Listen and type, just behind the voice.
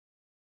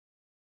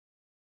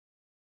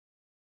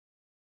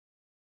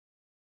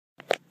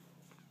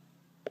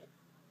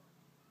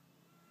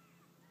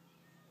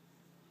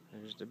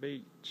There's the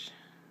beach.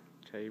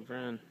 Cave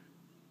Run.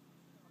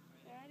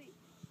 Daddy.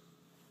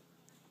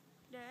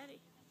 Daddy.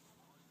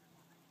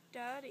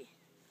 Daddy.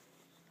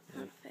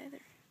 Not a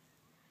feather.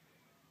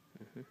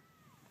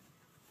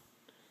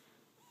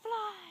 Fly!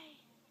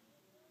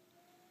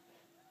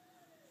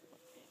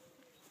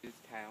 These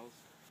towels.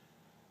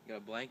 You got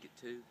a blanket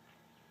too.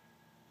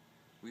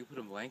 We put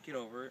a blanket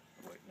over it.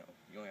 Oh, wait, no.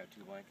 You only have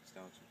 2 blankets,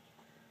 don't you?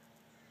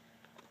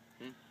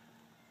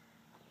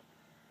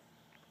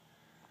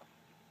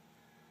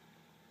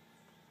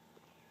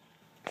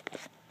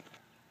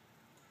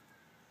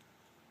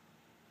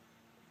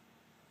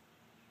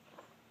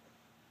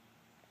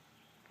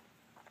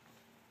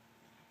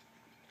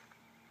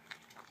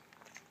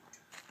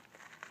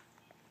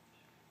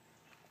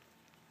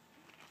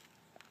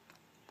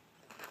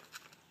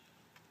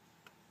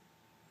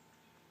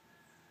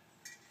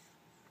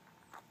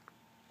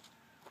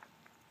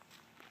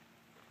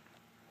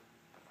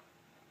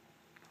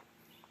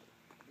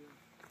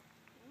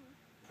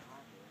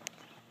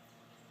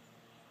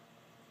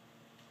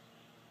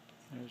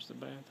 There's the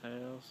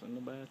bathhouse and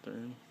the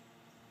bathroom.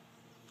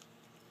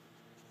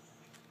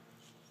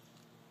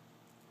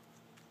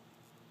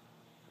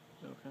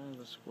 All kinds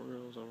of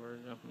squirrels over there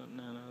jumping up and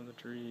down out of the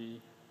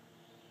tree.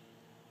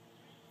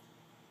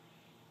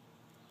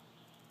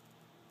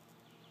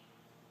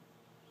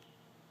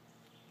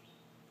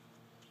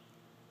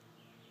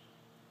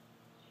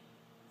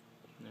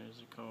 And there's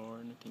the car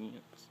and the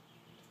tents.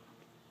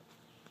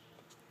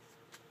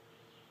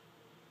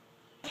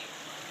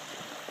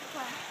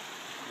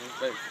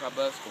 My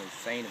bus going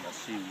insane in my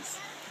shoes.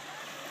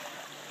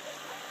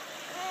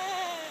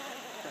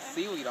 There's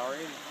seaweed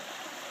already.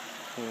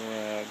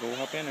 Well, go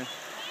hop in there.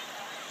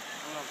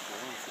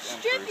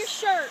 Strip your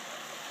shirt.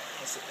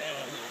 I'll sit down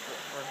a little bit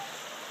first.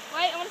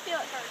 Wait, I want to feel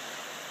it first.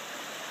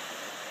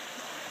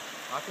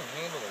 I can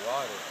handle the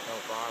water, no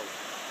problem.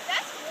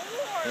 That's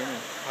warm.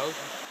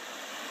 Cozy.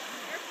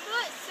 Your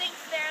foot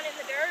sinks down in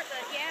the dirt,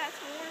 but yeah, it's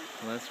warm.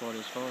 Well, that's what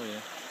it's for,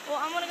 yeah. Well,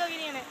 I'm going to go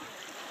get in it.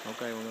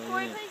 Okay, we'll go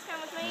Corey, in. please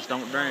come with me. Just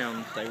don't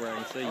drown. Stay where I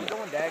can see I'm you.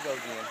 going Dad goes in.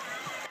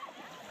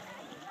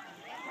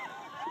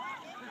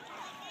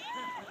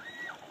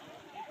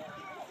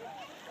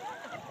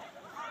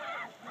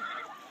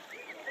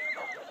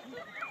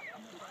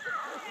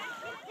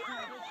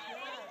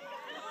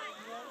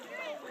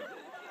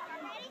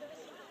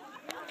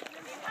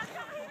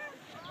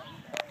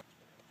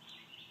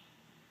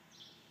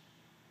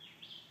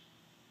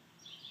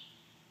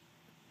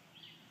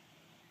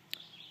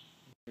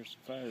 There's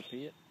the fire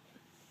pit.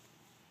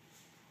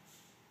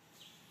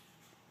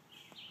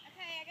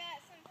 Okay, I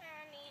got some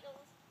pine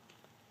needles.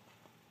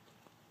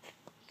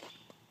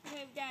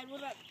 Okay, Dad, what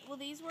about, will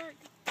these work?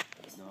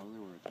 No, they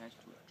were attached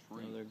to a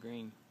tree. No, they're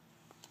green.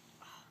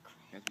 Oh, crap.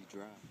 It has to be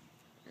dry.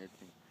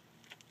 Everything.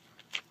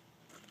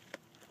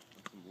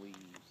 Some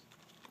leaves.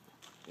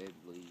 Dead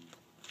leaves.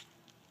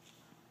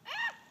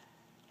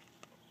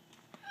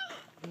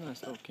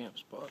 Nice little camp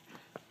spot.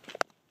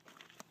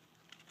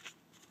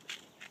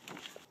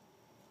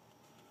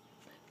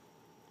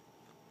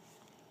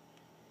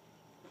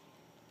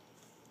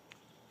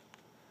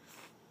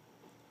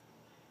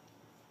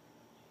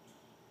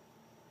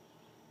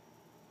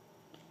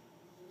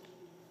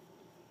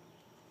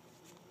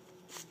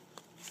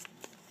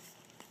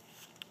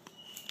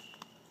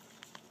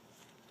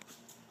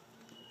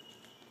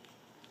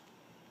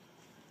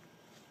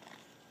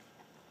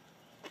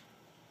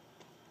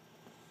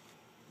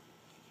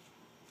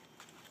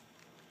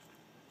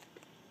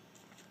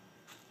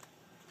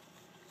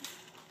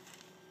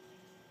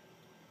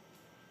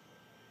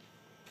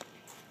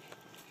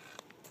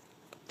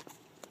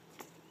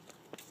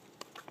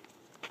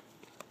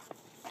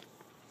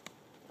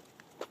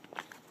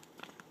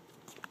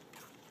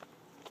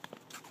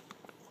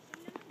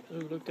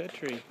 Ooh, look at that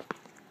tree.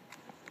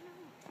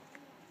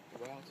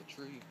 Wow, it's a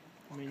tree.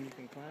 I mean, you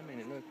can climb in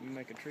it. Look, you can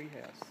make a tree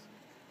house.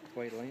 That's the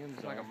way the limbs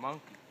It's are. like a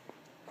monkey.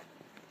 That's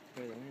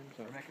the way the limbs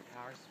Or are. make a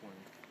power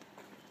swing.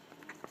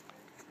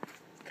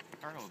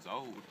 Arnold's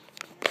old.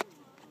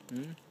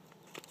 Hmm?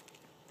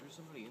 There's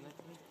somebody in that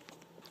thing?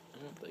 I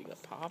don't think they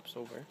got pops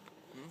over there.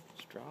 Hmm?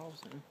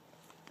 Straws in.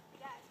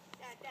 Dad.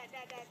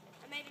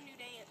 I made a new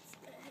dance.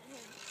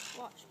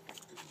 Watch.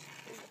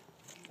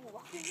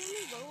 Walking in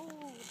the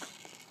road.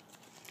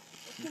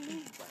 Walking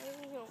in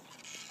the road.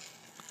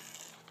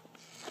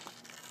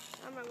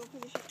 I'm not going to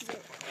finish it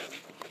yet.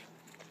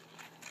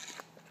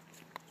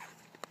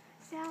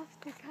 South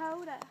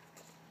Dakota.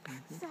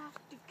 South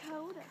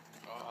Dakota.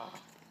 Oh,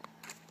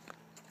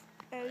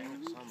 Oh,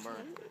 I'm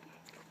sunburned.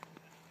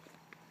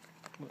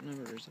 What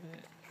number is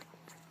that?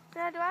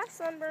 Dad, do I have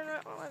sunburn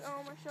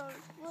on my shoulders?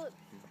 Look.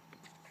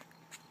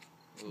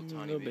 A little A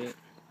tiny little bit.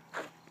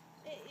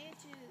 It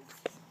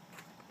itches.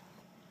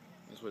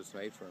 That's what it's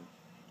made from.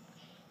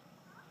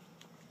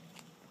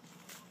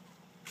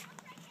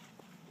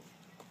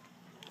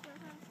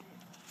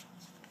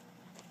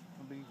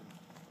 A beaver.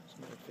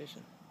 Somebody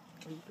fishing.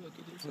 Ooh, look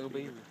at this. Little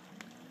beaver.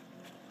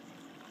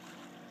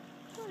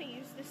 somebody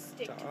used this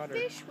stick It's an to otter.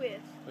 fish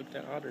with. Look at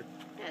that otter.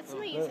 Dad,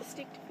 somebody look. used a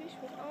stick to fish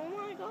with. Oh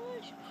my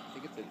gosh. I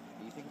think it's a.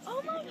 Do you think it's a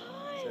Oh my beaver?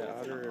 god. Is that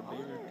that's an otter or a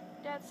beaver? otter.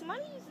 Dad,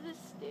 somebody used this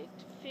stick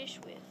to fish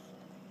with.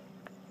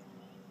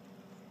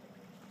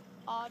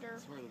 Otter. I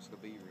swear it looks like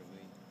a beaver to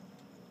me.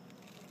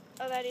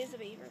 Oh, that is a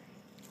beaver.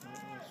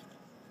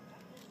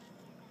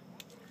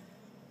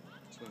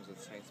 Swims at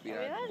the same Are speed we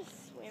I allowed do. to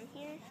swim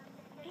here?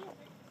 Ew, God.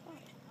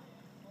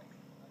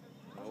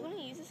 I was Nope. going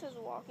to use this as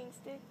a walking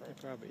stick, They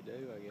but probably do,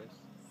 I guess.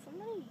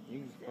 somebody You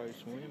used can probably it.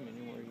 swim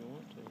anywhere you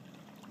want to.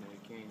 No, you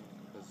can't,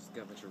 because it's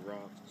got a bunch of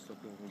rocks, so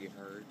people can get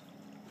hurt.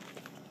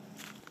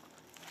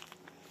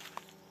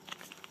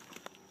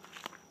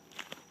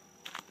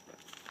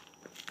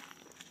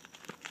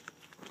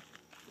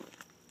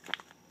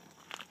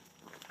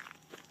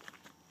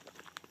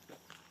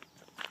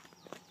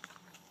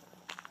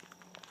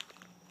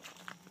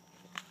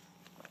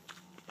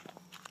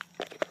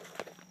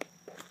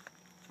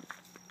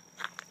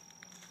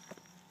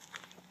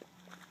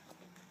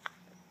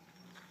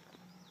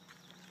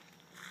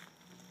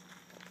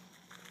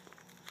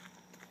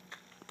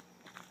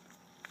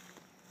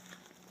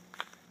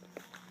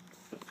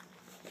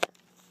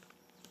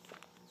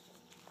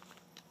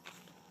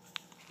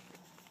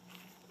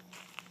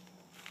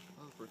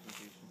 Oh,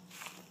 presentation.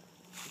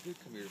 You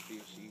could come here to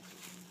fish easy.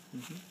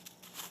 Mm-hmm.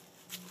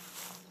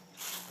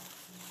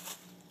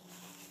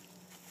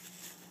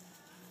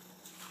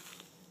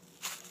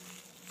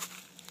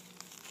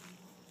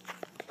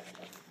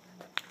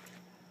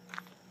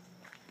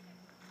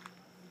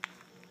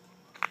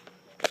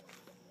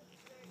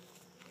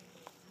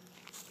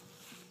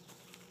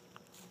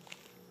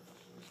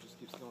 It just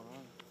keeps going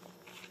on.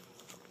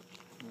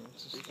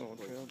 It's just Fishing all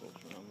place. troubles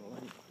around the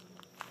lake.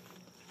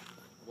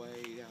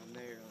 Way down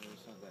there,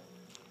 there's not that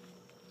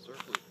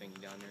circular thing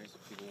down there, so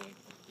people won't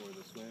go to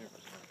the swimmers.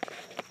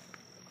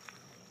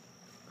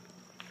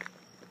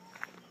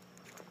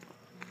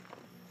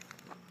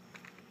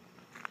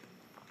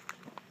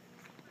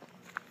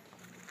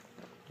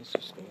 This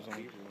just goes on.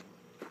 Beaver.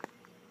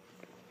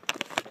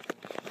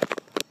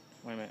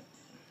 Wait a minute.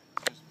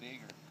 It's just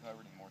bigger,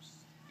 covered in more. It's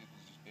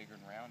just bigger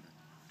and rounder.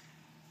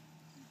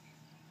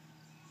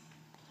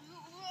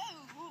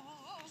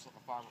 It's like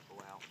a farmer go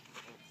out.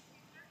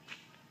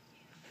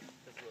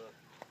 Just look.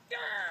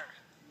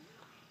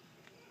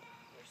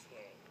 You're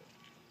scaring me.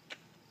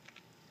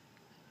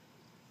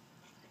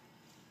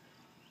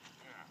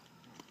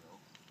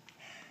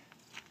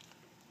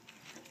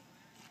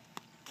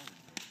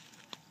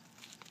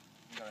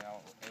 You got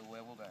a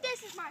level that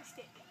This is my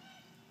stick.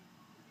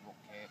 won't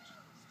catch.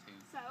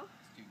 So?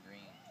 It's too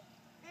green.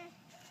 Eh.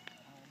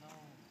 Oh no.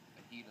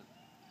 The heat of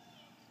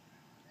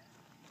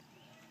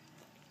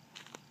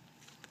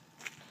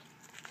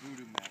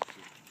Voodoo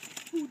Master.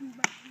 Voodoo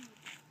Master.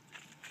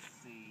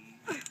 C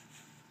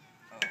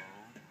O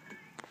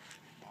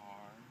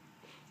R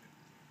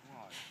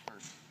Y.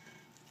 First.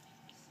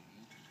 C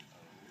O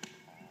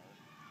R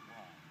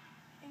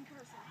Y. In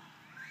cursive.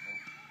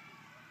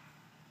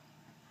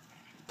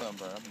 Thumb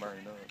burn. I'm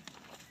burning up.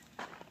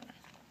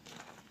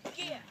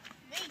 Yeah,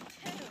 me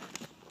too.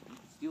 You can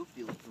still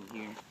feel it from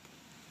here.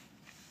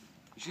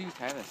 You should use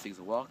have that stick as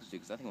a walking stick,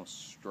 because that thing was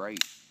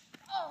straight.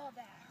 Oh,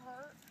 that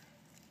hurt.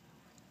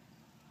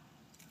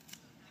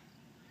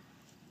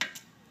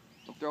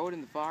 Don't throw it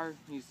in the fire.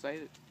 You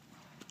save it.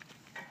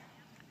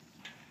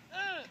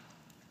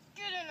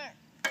 Get in there.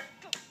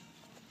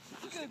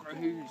 Just Good stick right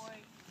here. boy.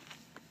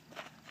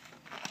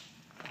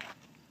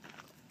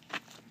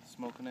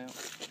 Smoking out.